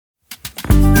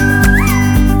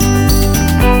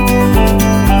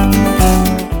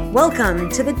Welcome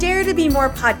to the Dare to Be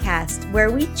More podcast, where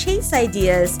we chase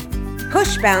ideas,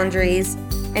 push boundaries,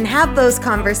 and have those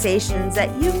conversations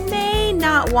that you may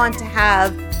not want to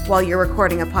have while you're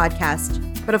recording a podcast.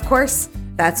 But of course,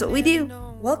 that's what we do.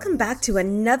 Welcome back to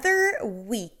another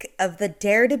week of the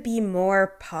Dare to Be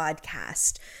More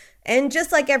podcast. And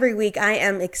just like every week, I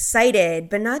am excited,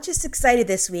 but not just excited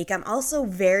this week. I'm also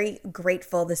very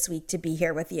grateful this week to be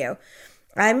here with you.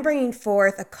 I'm bringing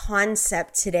forth a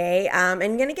concept today and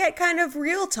going to get kind of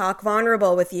real talk,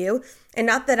 vulnerable with you. And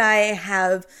not that I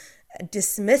have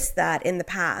dismissed that in the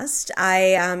past.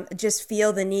 I just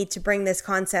feel the need to bring this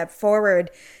concept forward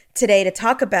today to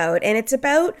talk about. And it's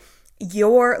about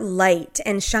your light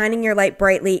and shining your light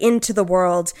brightly into the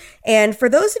world. And for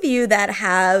those of you that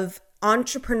have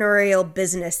entrepreneurial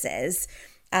businesses,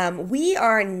 we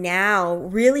are now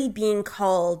really being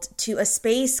called to a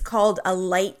space called a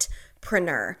lightpreneur.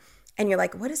 And you're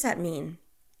like, what does that mean?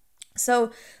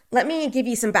 So let me give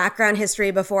you some background history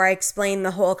before I explain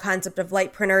the whole concept of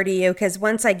lightpreneur to you, because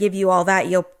once I give you all that,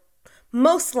 you'll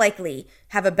most likely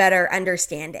have a better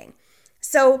understanding.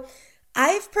 So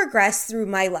I've progressed through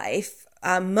my life,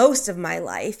 most of my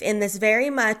life, in this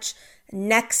very much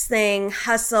next thing,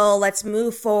 hustle, let's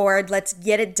move forward, let's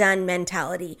get it done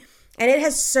mentality. And it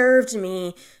has served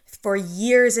me for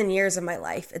years and years of my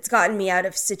life. It's gotten me out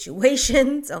of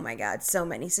situations. Oh my God, so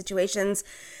many situations.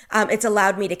 It's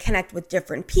allowed me to connect with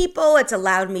different people. It's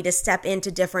allowed me to step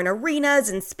into different arenas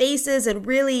and spaces and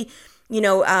really,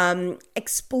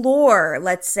 explore,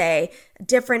 let's say,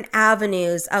 different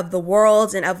avenues of the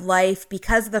world and of life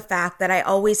because of the fact that I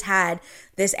always had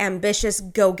this ambitious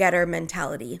go-getter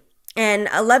mentality. And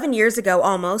 11 years ago,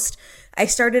 almost, I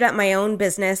started up my own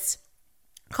business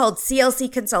called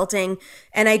CLC Consulting,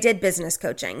 and I did business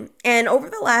coaching. And over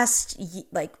the last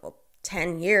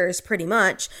 10 years, pretty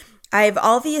much, I've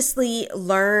obviously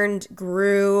learned,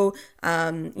 grew,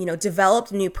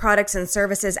 developed new products and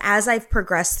services as I've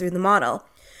progressed through the model.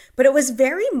 But it was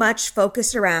very much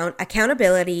focused around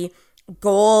accountability,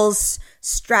 goals,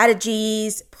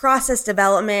 strategies, process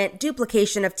development,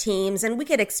 duplication of teams, and we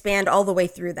could expand all the way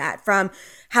through that from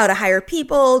how to hire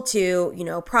people to,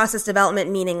 process development,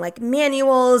 meaning like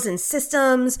manuals and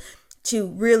systems, to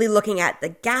really looking at the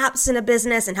gaps in a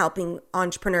business and helping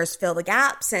entrepreneurs fill the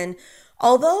gaps. And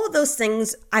although those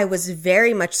things I was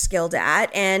very much skilled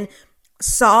at and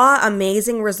saw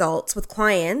amazing results with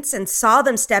clients and saw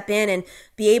them step in and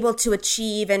be able to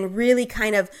achieve and really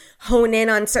kind of hone in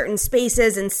on certain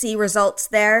spaces and see results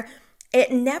there,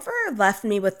 it never left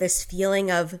me with this feeling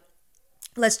of,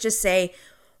 let's just say,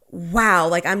 wow,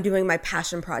 like I'm doing my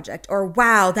passion project, or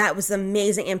wow, that was the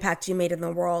amazing impact you made in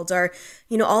the world, or,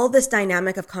 all this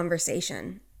dynamic of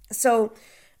conversation. So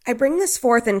I bring this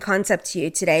forth in concept to you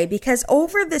today because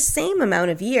over the same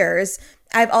amount of years,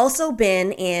 I've also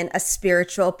been in a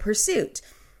spiritual pursuit.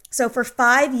 So for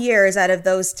 5 years out of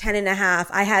those 10 and a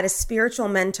half, I had a spiritual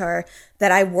mentor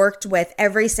that I worked with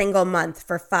every single month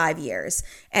for 5 years.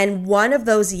 And one of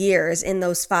those years in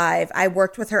those 5, I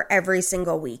worked with her every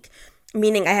single week.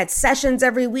 Meaning I had sessions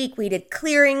every week. We did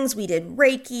clearings, we did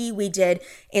Reiki, we did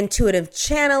intuitive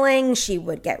channeling. She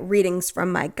would get readings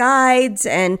from my guides,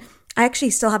 and I actually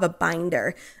still have a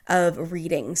binder of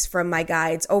readings from my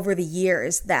guides over the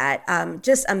years that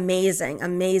just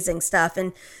amazing stuff,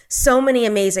 and so many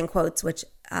amazing quotes, which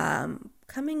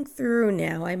coming through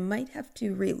now, I might have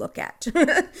to relook at.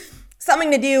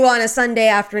 Something to do on a Sunday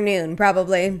afternoon,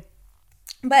 probably.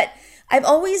 But I've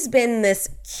always been this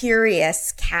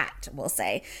curious cat, we'll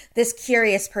say, this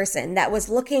curious person that was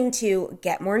looking to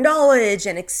get more knowledge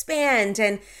and expand.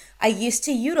 And I used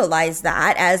to utilize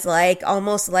that as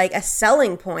almost like a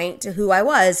selling point to who I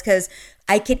was, because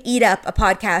I could eat up a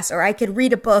podcast or I could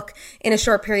read a book in a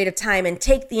short period of time and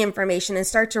take the information and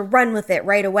start to run with it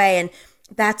right away. And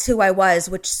that's who I was,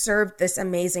 which served this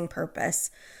amazing purpose.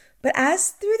 But as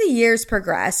through the years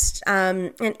progressed,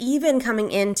 and even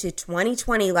coming into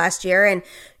 2020 last year, and,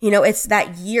 it's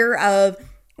that year of,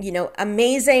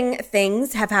 amazing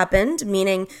things have happened,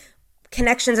 meaning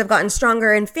connections have gotten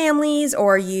stronger in families,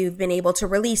 or you've been able to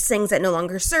release things that no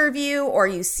longer serve you, or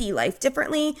you see life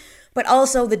differently, but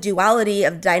also the duality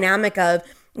of dynamic of,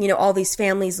 all these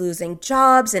families losing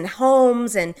jobs and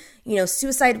homes, and,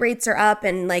 suicide rates are up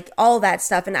and all that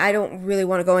stuff. And I don't really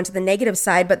want to go into the negative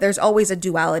side, but there's always a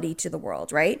duality to the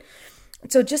world, right?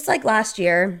 So just like last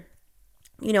year,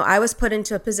 I was put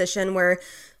into a position where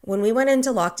when we went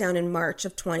into lockdown in March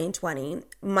of 2020,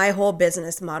 my whole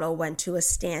business model went to a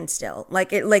standstill.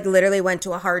 It literally went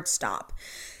to a hard stop.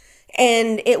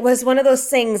 And it was one of those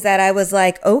things that I was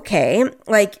like, okay,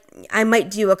 I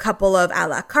might do a couple of a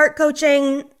la carte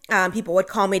coaching. People would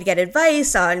call me to get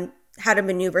advice on how to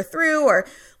maneuver through or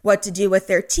what to do with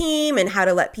their team and how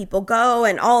to let people go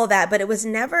and all of that, but it was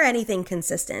never anything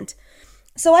consistent.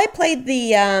 So I played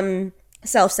the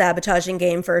self-sabotaging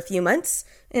game for a few months,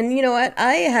 and you know what?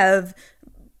 I have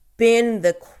been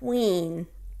the queen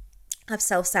of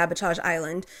Self-Sabotage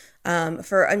Island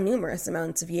for a numerous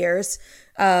amounts of years.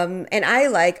 And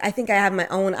I think I have my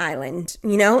own island,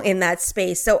 in that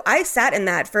space. So I sat in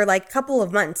that for like a couple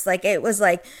of months. Like it was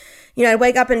like, I'd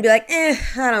wake up and be like, I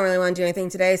don't really want to do anything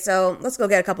today. So let's go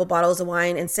get a couple bottles of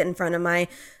wine and sit in front of my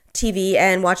TV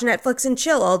and watch Netflix and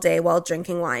chill all day while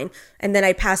drinking wine. And then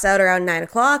I'd pass out around 9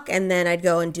 o'clock and then I'd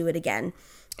go and do it again.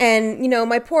 And,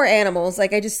 my poor animals,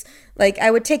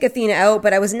 I would take Athena out,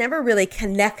 but I was never really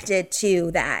connected to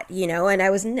that, and I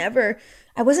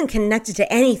wasn't connected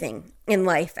to anything in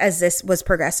life as this was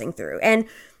progressing through. And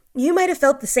you might have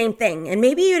felt the same thing. And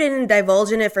maybe you didn't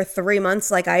divulge in it for 3 months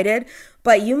like I did,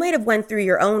 but you might have went through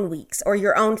your own weeks or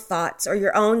your own thoughts or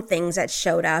your own things that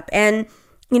showed up. And,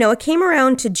 it came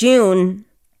around to June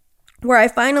where I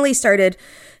finally started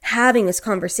having this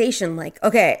conversation like,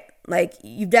 okay, like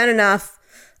you've done enough.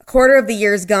 A quarter of the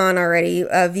year's gone already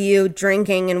of you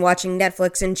drinking and watching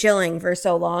Netflix and chilling for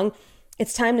so long.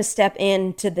 It's time to step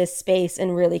into this space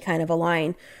and really kind of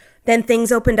align. Then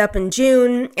things opened up in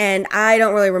June, and I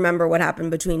don't really remember what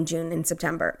happened between June and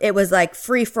September. It was like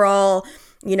free for all,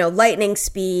 lightning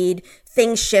speed,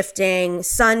 things shifting,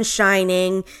 sun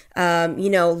shining,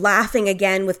 laughing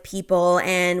again with people,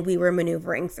 and we were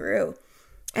maneuvering through.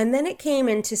 And then it came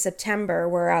into September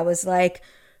where I was like,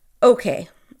 okay,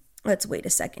 let's wait a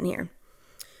second here.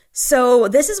 So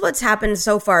this is what's happened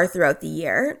so far throughout the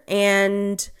year,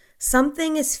 and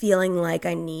something is feeling like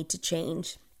I need to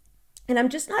change. And I'm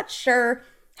just not sure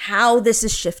how this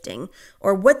is shifting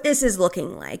or what this is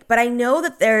looking like, but I know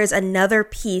that there is another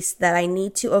piece that I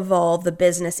need to evolve the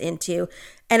business into,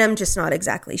 and I'm just not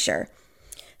exactly sure.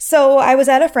 So I was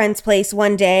at a friend's place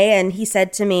one day, and he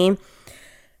said to me,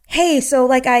 hey, so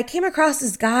I came across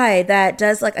this guy that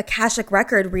does Akashic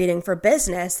record reading for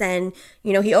business. And,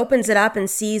 he opens it up and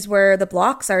sees where the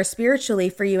blocks are spiritually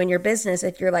for you in your business.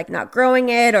 If you're not growing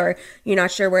it or you're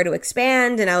not sure where to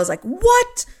expand. And I was like,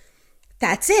 what?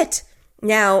 That's it.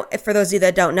 Now, for those of you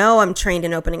that don't know, I'm trained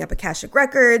in opening up Akashic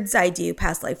records. I do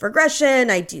past life regression.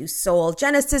 I do soul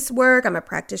genesis work. I'm a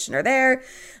practitioner there.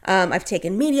 I've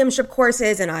taken mediumship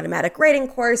courses and automatic writing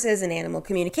courses and animal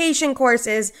communication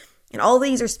courses. And all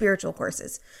these are spiritual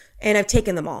courses. And I've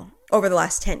taken them all over the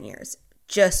last 10 years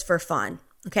just for fun.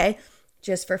 Okay?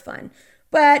 Just for fun.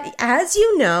 But as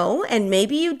you know, and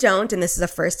maybe you don't, and this is the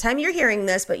first time you're hearing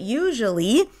this, but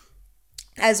usually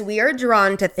as we are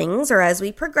drawn to things or as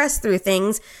we progress through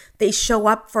things, they show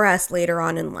up for us later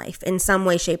on in life in some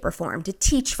way, shape, or form to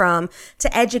teach from,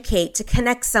 to educate, to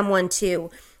connect someone to.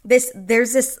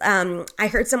 I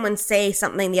heard someone say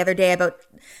something the other day about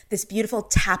this beautiful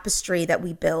tapestry that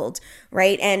we build,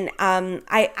 right? And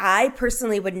I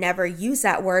personally would never use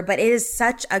that word, but it is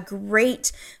such a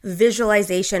great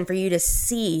visualization for you to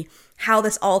see how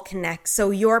this all connects. So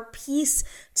your piece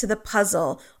to the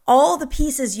puzzle, all the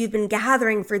pieces you've been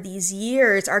gathering for these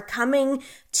years are coming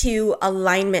to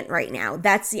alignment right now.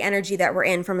 That's the energy that we're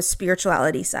in from a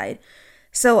spirituality side.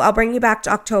 So I'll bring you back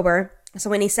to October. So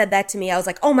when he said that to me, I was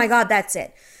like, oh my God, that's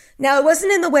it. Now, it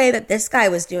wasn't in the way that this guy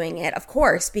was doing it, of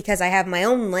course, because I have my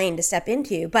own lane to step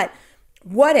into. But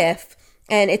what if,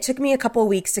 and it took me a couple of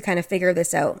weeks to kind of figure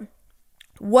this out,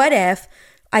 what if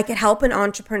I could help an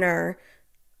entrepreneur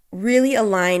really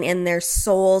align in their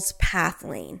soul's path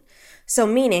lane? So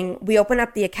meaning we open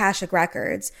up the Akashic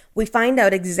records, we find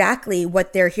out exactly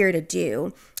what they're here to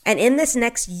do. And in this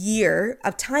next year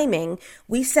of timing,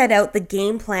 we set out the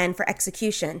game plan for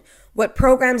execution. What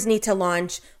programs need to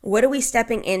launch? What are we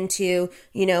stepping into?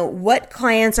 What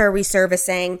clients are we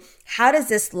servicing? How does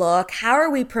this look? How are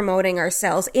we promoting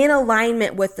ourselves in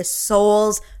alignment with the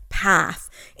soul's path,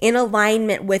 in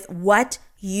alignment with what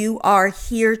you are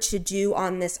here to do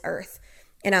on this earth?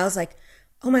 And I was like,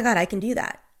 oh my God, I can do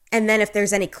that. And then if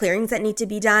there's any clearings that need to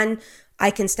be done, I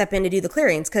can step in to do the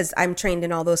clearings because I'm trained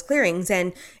in all those clearings.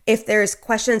 And if there's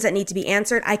questions that need to be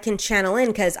answered, I can channel in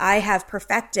because I have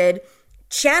perfected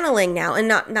channeling now. And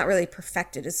not really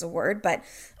perfected is the word, but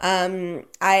I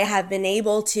have been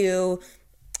able to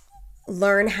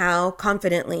learn how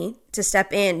confidently to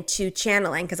step into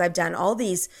channeling because I've done all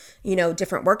these,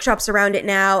 different workshops around it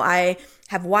now. I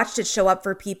have watched it show up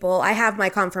for people. I have my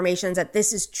confirmations that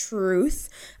this is truth.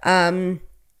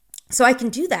 So I can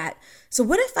do that. So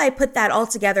what if I put that all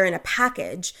together in a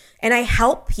package and I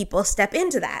help people step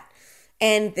into that?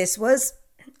 And this was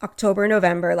October,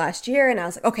 November last year. And I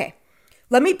was like, okay,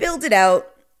 let me build it out.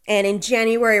 And in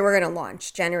January, we're going to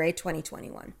launch January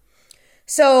 2021.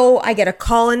 So I get a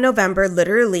call in November,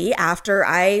 literally after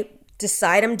I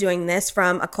decide I'm doing this,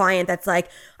 from a client that's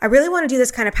like, I really want to do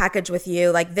this kind of package with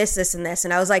you, like this, and this.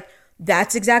 And I was like,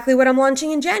 that's exactly what I'm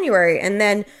launching in January. And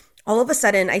then all of a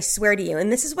sudden, I swear to you,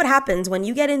 and this is what happens when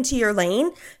you get into your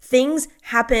lane, things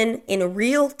happen in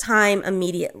real time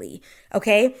immediately,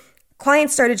 okay?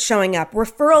 Clients started showing up,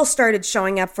 referrals started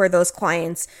showing up for those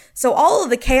clients. So all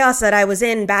of the chaos that I was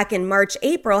in back in March,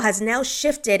 April has now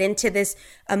shifted into this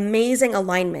amazing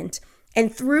alignment.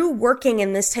 And through working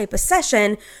in this type of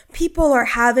session, people are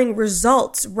having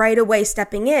results right away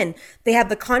stepping in. They have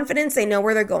the confidence, they know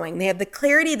where they're going. They have the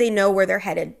clarity, they know where they're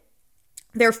headed.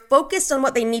 They're focused on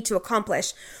what they need to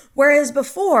accomplish. Whereas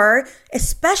before,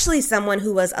 especially someone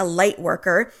who was a light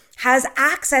worker, has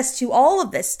access to all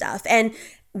of this stuff. And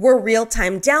we're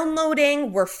real-time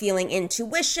downloading, we're feeling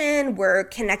intuition, we're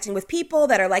connecting with people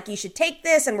that are like, you should take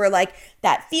this. And we're like,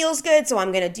 that feels good, so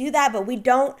I'm going to do that. But we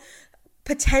don't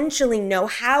potentially know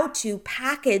how to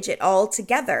package it all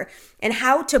together and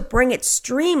how to bring it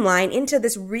streamlined into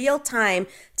this real time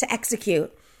to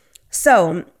execute.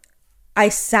 So I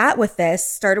sat with this,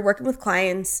 started working with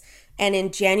clients, and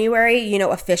in January,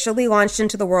 officially launched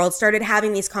into the world, started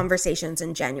having these conversations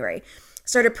in January,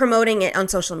 started promoting it on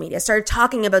social media, started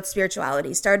talking about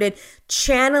spirituality, started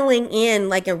channeling in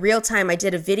like in real time. I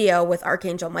did a video with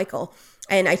Archangel Michael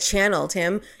and I channeled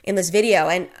him in this video,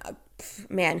 and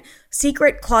man,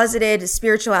 secret closeted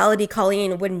spirituality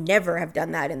Colleen would never have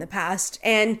done that in the past.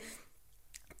 And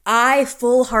I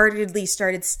full-heartedly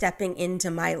started stepping into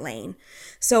my lane.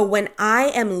 So when I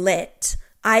am lit,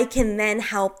 I can then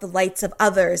help the lights of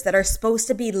others that are supposed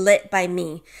to be lit by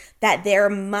me, that they're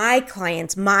my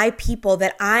clients, my people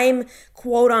that I'm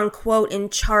quote unquote in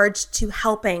charge to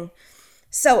helping.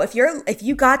 So if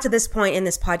you got to this point in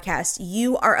this podcast,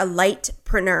 you are a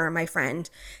lightpreneur, my friend,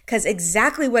 because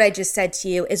exactly what I just said to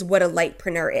you is what a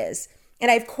lightpreneur is.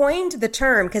 And I've coined the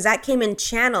term because that came in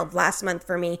channeled last month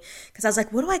for me, because I was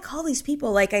like, what do I call these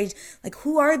people? Like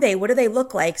who are they? What do they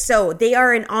look like? So they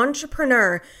are an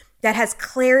entrepreneur that has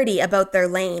clarity about their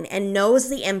lane and knows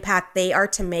the impact they are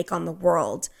to make on the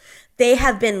world. They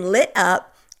have been lit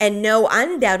up and know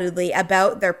undoubtedly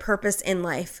about their purpose in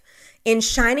life. In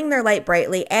shining their light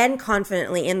brightly and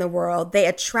confidently in the world, they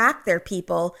attract their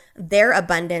people, their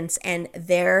abundance, and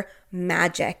their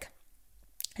magic.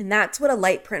 And that's what a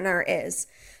lightpreneur is.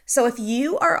 So if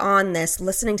you are on this,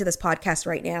 listening to this podcast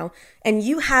right now, and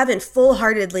you haven't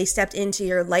full-heartedly stepped into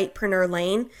your lightpreneur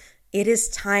lane, it is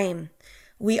time.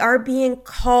 We are being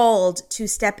called to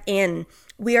step in.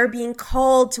 We are being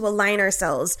called to align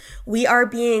ourselves. We are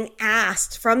being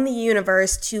asked from the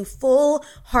universe to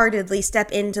full-heartedly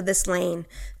step into this lane,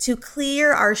 to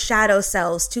clear our shadow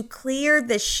selves, to clear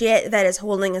the shit that is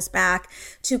holding us back,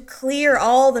 to clear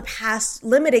all the past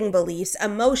limiting beliefs,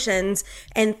 emotions,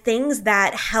 and things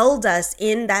that held us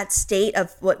in that state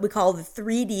of what we call the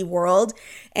 3D world,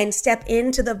 and step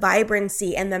into the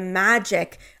vibrancy and the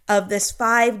magic of this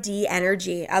 5D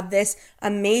energy, of this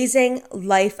amazing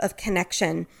life of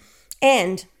connection.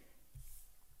 And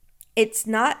it's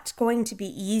not going to be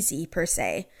easy per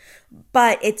se,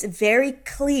 but it's very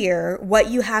clear what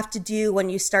you have to do when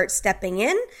you start stepping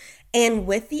in. And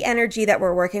with the energy that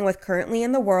we're working with currently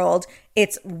in the world,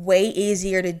 it's way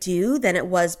easier to do than it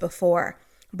was before.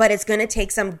 But it's going to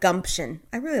take some gumption.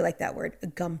 I really like that word,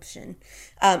 gumption.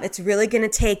 It's really going to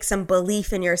take some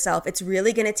belief in yourself. It's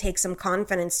really going to take some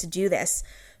confidence to do this.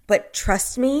 But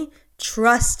trust me,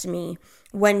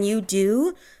 when you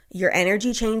do, your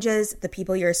energy changes, the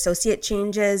people you associate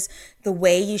changes, the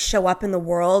way you show up in the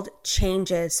world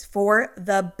changes for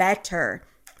the better,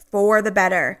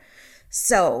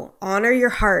 So honor your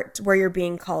heart where you're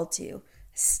being called to.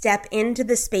 Step into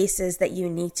the spaces that you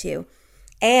need to.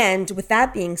 And with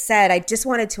that being said, I just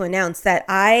wanted to announce that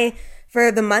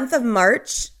for the month of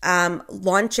March,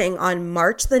 launching on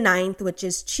March the 9th, which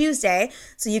is Tuesday.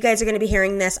 So you guys are going to be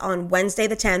hearing this on Wednesday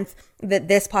the 10th, that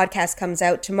this podcast comes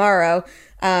out tomorrow.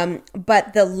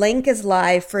 But the link is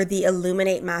live for the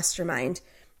Illuminate Mastermind.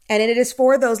 And it is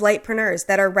for those lightpreneurs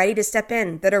that are ready to step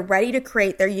in, that are ready to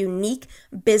create their unique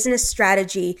business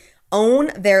strategy, own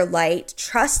their light,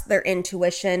 trust their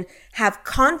intuition, have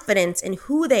confidence in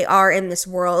who they are in this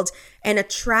world, and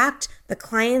attract the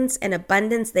clients and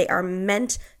abundance they are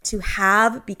meant to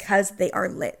have because they are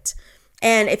lit.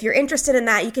 And if you're interested in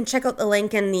that, you can check out the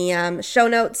link in the show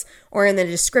notes or in the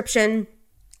description.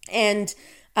 And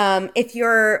if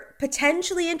you're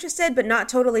potentially interested but not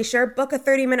totally sure, book a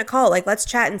 30-minute call. Like, let's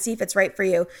chat and see if it's right for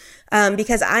you.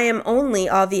 Because I am only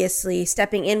obviously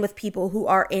stepping in with people who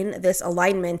are in this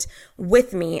alignment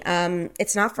with me.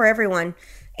 It's not for everyone.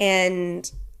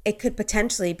 And it could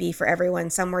potentially be for everyone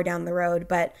somewhere down the road.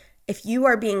 But if you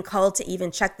are being called to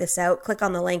even check this out, click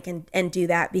on the link and do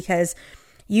that, because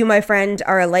you, my friend,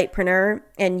 are a lightpreneur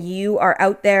and you are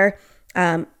out there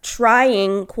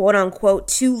trying, quote unquote,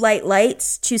 to light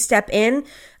lights to step in.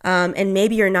 And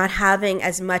maybe you're not having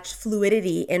as much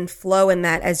fluidity and flow in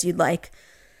that as you'd like.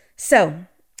 So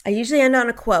I usually end on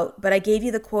a quote, but I gave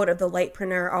you the quote of the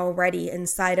lightpreneur already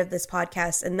inside of this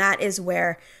podcast. And that is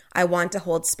where I want to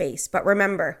hold space. But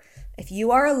remember, if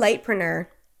you are a lightpreneur,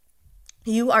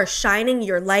 you are shining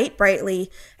your light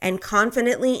brightly and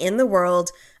confidently in the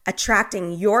world,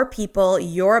 attracting your people,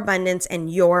 your abundance,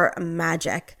 and your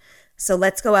magic. So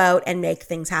let's go out and make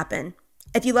things happen.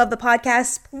 If you love the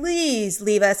podcast, please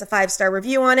leave us a 5-star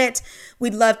review on it.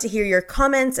 We'd love to hear your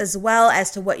comments as well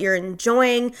as to what you're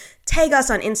enjoying. Tag us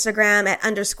on Instagram at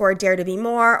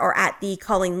 _DareToBeMore or at the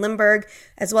Colleen Lindberg,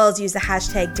 as well as use the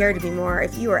hashtag DareToBeMore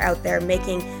if you are out there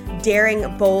making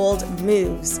daring, bold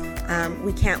moves.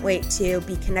 We can't wait to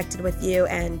be connected with you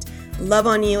and love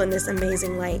on you in this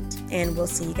amazing light. And we'll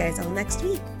see you guys all next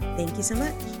week. Thank you so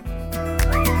much.